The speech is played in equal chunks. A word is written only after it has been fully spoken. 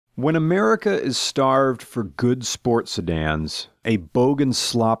When America is starved for good sports sedans, a bogan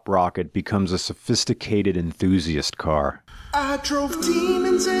slop rocket becomes a sophisticated enthusiast car. I drove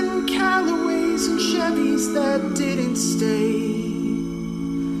demons and Callaways and Chevys that didn't stay.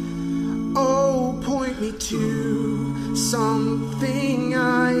 Oh, point me to something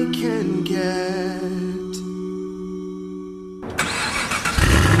I can get.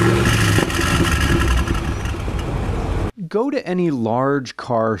 Go to any large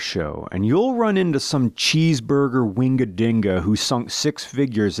car show and you'll run into some cheeseburger wingadinga who sunk 6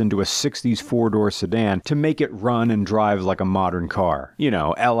 figures into a 60s 4-door sedan to make it run and drive like a modern car. You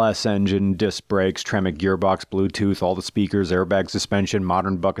know, LS engine, disc brakes, Tremec gearbox, Bluetooth, all the speakers, airbag suspension,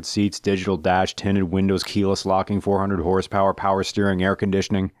 modern bucket seats, digital dash, tinted windows, keyless locking, 400 horsepower, power steering, air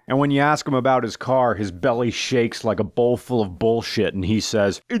conditioning. And when you ask him about his car, his belly shakes like a bowl full of bullshit and he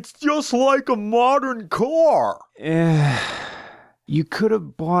says, "It's just like a modern car." You could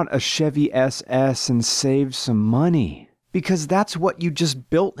have bought a Chevy SS and saved some money. Because that's what you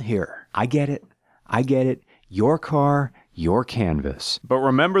just built here. I get it. I get it. Your car, your canvas. But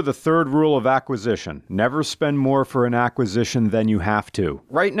remember the third rule of acquisition. Never spend more for an acquisition than you have to.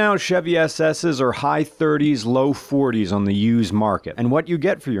 Right now, Chevy SSs are high 30s, low 40s on the used market. And what you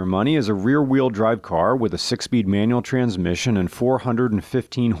get for your money is a rear-wheel drive car with a 6-speed manual transmission and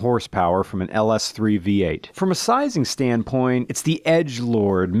 415 horsepower from an LS3 V8. From a sizing standpoint, it's the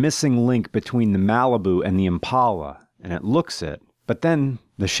edgelord missing link between the Malibu and the Impala, and it looks it. But then,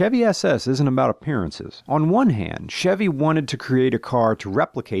 the Chevy SS isn't about appearances. On one hand, Chevy wanted to create a car to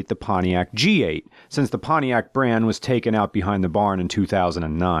replicate the Pontiac G8, since the Pontiac brand was taken out behind the barn in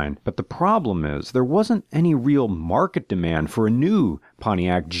 2009. But the problem is, there wasn't any real market demand for a new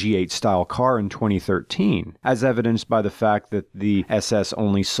Pontiac G8 style car in 2013, as evidenced by the fact that the SS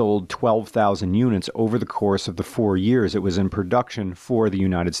only sold 12,000 units over the course of the 4 years it was in production for the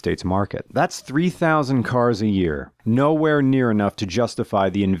United States market. That's 3,000 cars a year. Nowhere near enough to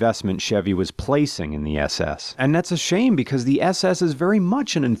justify the investment Chevy was placing in the SS. And that's a shame because the SS is very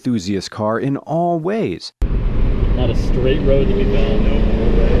much an enthusiast car in all ways. Not a straight road to be found, no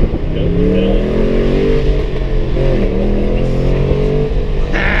more road. Go middle.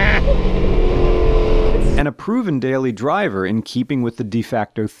 And a proven daily driver in keeping with the de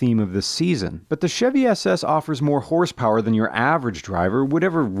facto theme of this season. But the Chevy SS offers more horsepower than your average driver would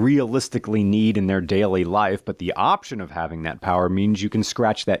ever realistically need in their daily life, but the option of having that power means you can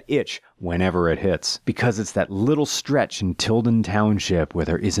scratch that itch whenever it hits. Because it's that little stretch in Tilden Township where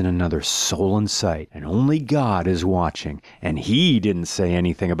there isn't another soul in sight, and only God is watching, and He didn't say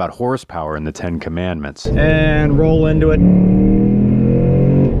anything about horsepower in the 10 Commandments. And roll into it.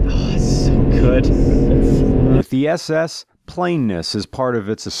 Oh, it's so good. With the SS, plainness is part of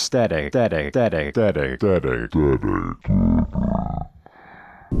its aesthetic.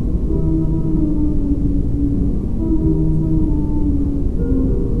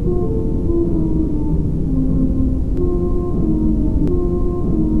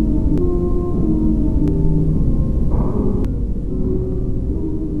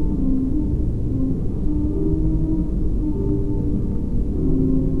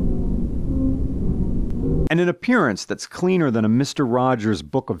 And an appearance that's cleaner than a Mr. Rogers'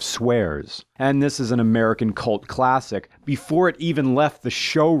 Book of Swears. And this is an American cult classic before it even left the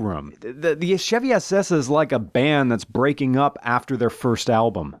showroom. The Chevy SS is like a band that's breaking up after their first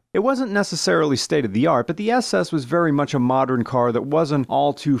album. It wasn't necessarily state-of-the-art, but the SS was very much a modern car that wasn't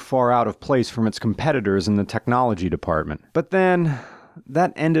all too far out of place from its competitors in the technology department. But then,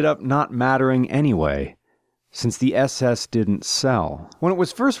 that ended up not mattering anyway, since the SS didn't sell. When it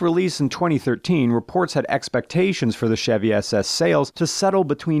was first released in 2013, reports had expectations for the Chevy SS sales to settle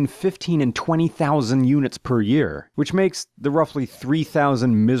between 15 and 20,000 units per year, which makes the roughly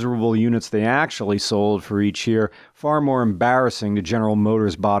 3,000 miserable units they actually sold for each year far more embarrassing to General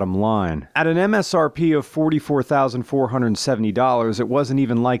Motors' bottom line. At an MSRP of $44,470, it wasn't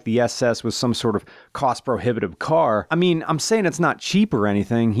even like the SS was some sort of cost-prohibitive car. I mean, I'm saying it's not cheap or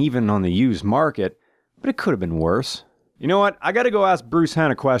anything, even on the used market, but it could have been worse. You know what? I gotta go ask Bruce Hahn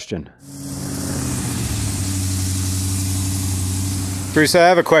a question. Bruce, I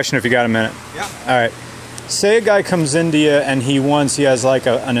have a question if you got a minute. Yeah. Alright. Say a guy comes into you and he has like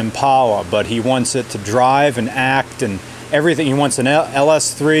an Impala, but he wants it to drive and act and everything. He wants an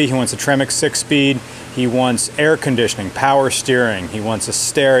LS3, he wants a Tremec 6-speed, he wants air conditioning, power steering, he wants a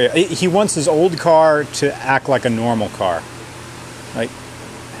stereo. He wants his old car to act like a normal car. Like,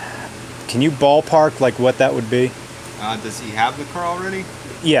 can you ballpark like what that would be? Does he have the car already?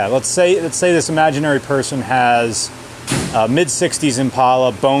 Yeah, let's say this imaginary person has a mid-60s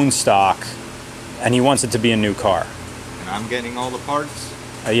Impala bone stock, and he wants it to be a new car. And I'm getting all the parts?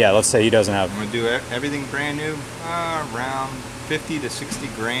 Yeah, let's say he doesn't have... I'm gonna do everything brand new, around 50 to 60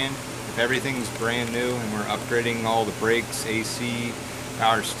 grand. If everything's brand new and we're upgrading all the brakes, AC,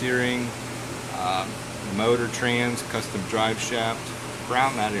 power steering, motor trans, custom drive shaft,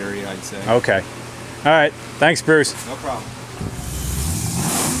 around that area, I'd say. Okay. All right. Thanks, Bruce. No problem.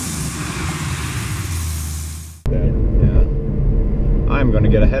 Yeah. I'm going to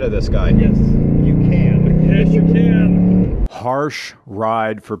get ahead of this guy. Yes, you can. Yes, you can. Harsh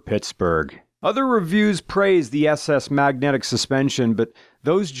ride for Pittsburgh. Other reviews praise the SS magnetic suspension, but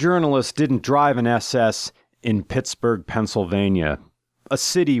those journalists didn't drive an SS in Pittsburgh, Pennsylvania. A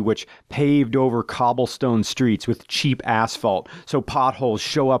city which paved over cobblestone streets with cheap asphalt so potholes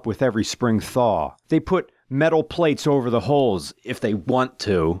show up with every spring thaw. They put metal plates over the holes if they want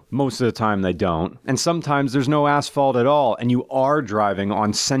to. Most of the time they don't. And sometimes there's no asphalt at all and you are driving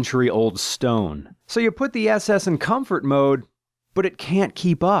on century-old stone. So you put the SS in comfort mode, but it can't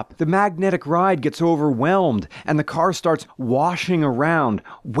keep up. The magnetic ride gets overwhelmed, and the car starts washing around,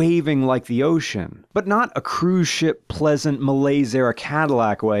 waving like the ocean. But not a cruise ship, pleasant Malaise-era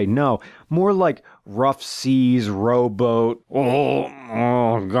Cadillac way, no. More like rough seas, rowboat,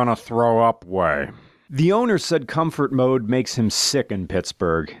 gonna throw up way. The owner said comfort mode makes him sick in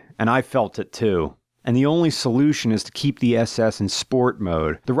Pittsburgh, and I felt it too. And the only solution is to keep the SS in sport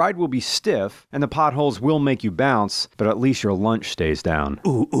mode. The ride will be stiff, and the potholes will make you bounce, but at least your lunch stays down.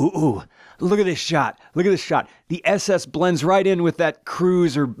 Ooh. Look at this shot. Look at this shot. The SS blends right in with that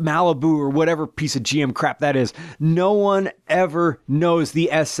Cruise or Malibu or whatever piece of GM crap that is. No one ever knows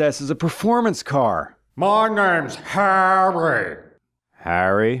the SS is a performance car. My name's Harry.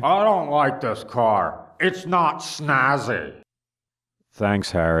 Harry? I don't like this car. It's not snazzy. Thanks,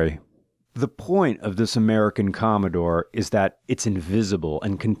 Harry. The point of this American Commodore is that it's invisible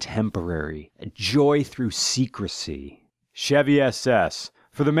and contemporary, a joy through secrecy. Chevy SS,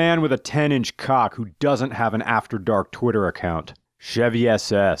 for the man with a 10-inch cock who doesn't have an After Dark Twitter account. Chevy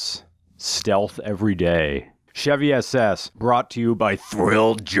SS, stealth every day. Chevy SS, brought to you by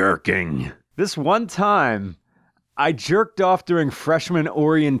Thrill Jerking. This one time, I jerked off during freshman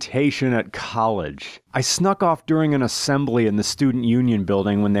orientation at college. I snuck off during an assembly in the student union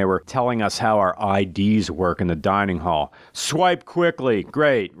building when they were telling us how our IDs work in the dining hall. Swipe quickly.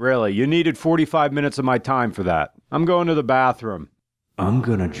 Great, really. You needed 45 minutes of my time for that. I'm going to the bathroom. I'm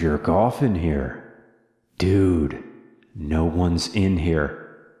gonna jerk off in here. Dude, no one's in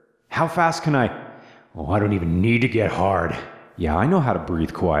here. How fast can I? Oh, I don't even need to get hard. Yeah, I know how to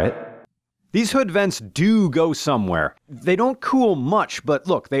breathe quiet. These hood vents do go somewhere. They don't cool much, but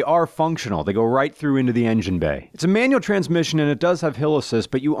look, they are functional. They go right through into the engine bay. It's a manual transmission and it does have hill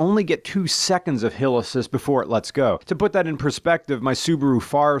assist, but you only get 2 seconds of hill assist before it lets go. To put that in perspective, my Subaru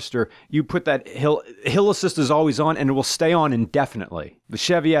Forester, you put that hill assist is always on and it will stay on indefinitely. The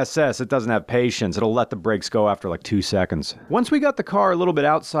Chevy SS, it doesn't have patience. It'll let the brakes go after like 2 seconds. Once we got the car a little bit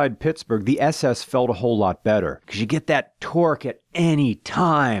outside Pittsburgh, the SS felt a whole lot better because you get that torque at any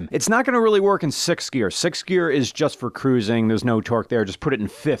time. It's not going to really work in 6th gear. 6th gear is just for cruising. There's no torque there. Just put it in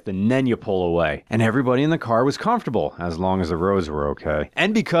 5th and then you pull away. And everybody in the car was comfortable as long as the roads were okay.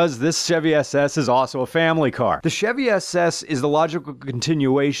 And because this Chevy SS is also a family car. The Chevy SS is the logical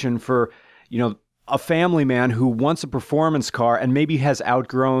continuation for, a family man who wants a performance car and maybe has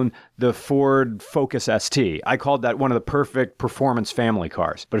outgrown the Ford Focus ST. I called that one of the perfect performance family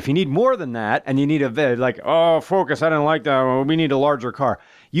cars. But if you need more than that, and you need Focus, I didn't like that, well, we need a larger car.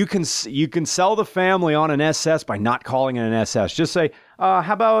 You can sell the family on an SS by not calling it an SS. Just say,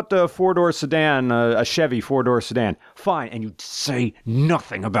 how about a 4-door sedan, a Chevy 4-door sedan? Fine, and you say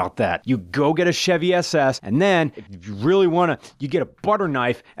nothing about that. You go get a Chevy SS, and then, if you really want to, you get a butter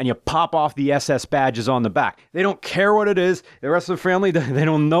knife, and you pop off the SS badges on the back. They don't care what it is. The rest of the family, they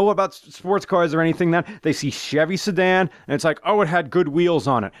don't know about sports cars or anything. That they see Chevy sedan, and it's like, oh, it had good wheels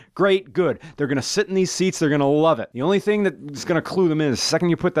on it. Great, good. They're going to sit in these seats. They're going to love it. The only thing that's going to clue them in is the second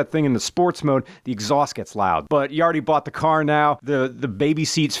you put that thing in the sports mode, the exhaust gets loud. But you already bought the car now. The baby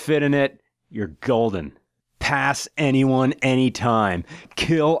seats fit in it. You're golden. Pass anyone anytime.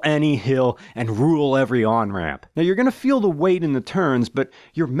 Kill any hill and rule every on-ramp. Now you're going to feel the weight in the turns, but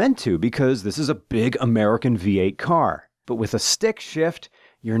you're meant to because this is a big American V8 car. But with a stick shift,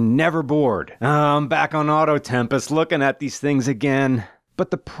 you're never bored. I'm back on Auto Tempest looking at these things again.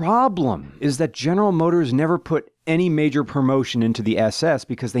 But the problem is that General Motors never put any major promotion into the SS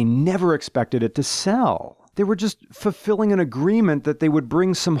because they never expected it to sell. They were just fulfilling an agreement that they would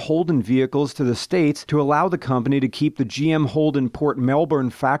bring some Holden vehicles to the States to allow the company to keep the GM Holden Port Melbourne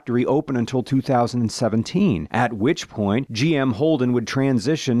factory open until 2017, at which point GM Holden would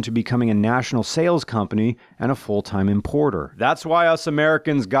transition to becoming a national sales company and a full-time importer. That's why us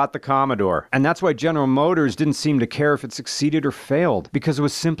Americans got the Commodore. And that's why General Motors didn't seem to care if it succeeded or failed, because it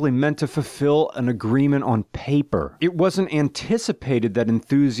was simply meant to fulfill an agreement on paper. It wasn't anticipated that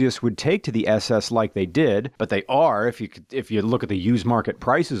enthusiasts would take to the SS like they did, but they are if you look at the used market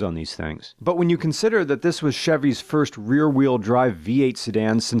prices on these things. But when you consider that this was Chevy's first rear-wheel drive V8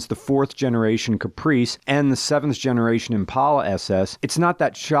 sedan since the 4th generation Caprice and the 7th generation Impala SS, it's not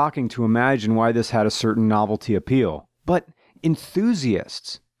that shocking to imagine why this had a certain novelty appeal. But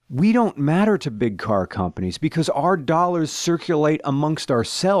enthusiasts, we don't matter to big car companies because our dollars circulate amongst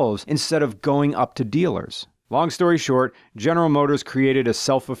ourselves instead of going up to dealers. Long story short, General Motors created a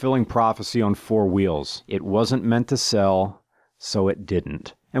self-fulfilling prophecy on 4 wheels. It wasn't meant to sell, so it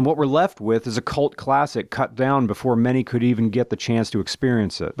didn't. And what we're left with is a cult classic cut down before many could even get the chance to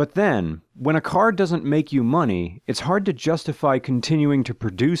experience it. But then, when a car doesn't make you money, it's hard to justify continuing to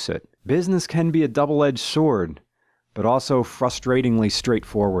produce it. Business can be a double-edged sword, but also frustratingly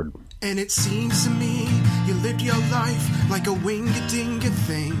straightforward. And it seems to me you lived your life like a wing-a-ding-a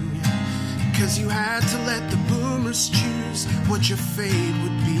thing, 'cause you had to let the boomers choose what your fate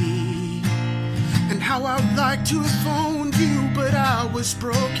would be. And how I'd like to have phoned you, but I was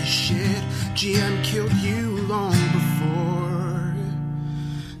broke as shit. GM killed you long before